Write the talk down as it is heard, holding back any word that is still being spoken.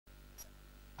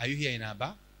Are you here in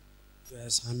Aba?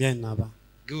 Yes, I'm here in Aba.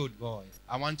 Good boy.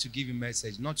 I want to give you a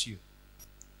message, not you.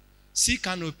 See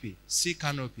canopy, see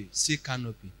canopy, see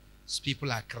canopy.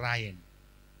 People are crying.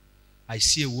 I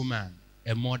see a woman,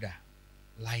 a mother,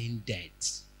 lying dead.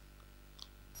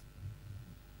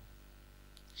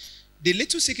 The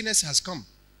little sickness has come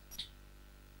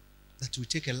that will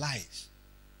take a life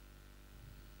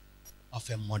of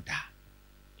a mother.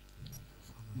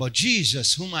 But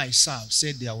Jesus, whom I serve,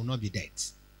 said there will not be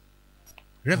death.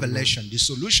 Revelation, the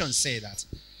solution said that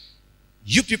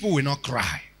you people will not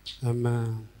cry.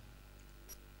 Amen.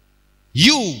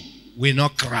 You will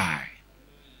not cry.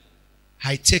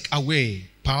 I take away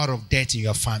power of death in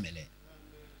your family.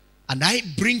 And I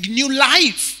bring new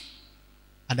life.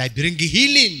 And I bring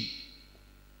healing.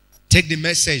 Take the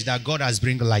message that God has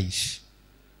bring life.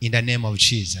 In the name of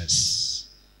Jesus.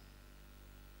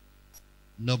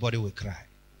 Nobody will cry.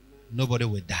 Nobody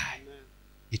will die.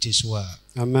 It is well.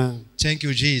 Amen. Thank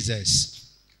you, Jesus.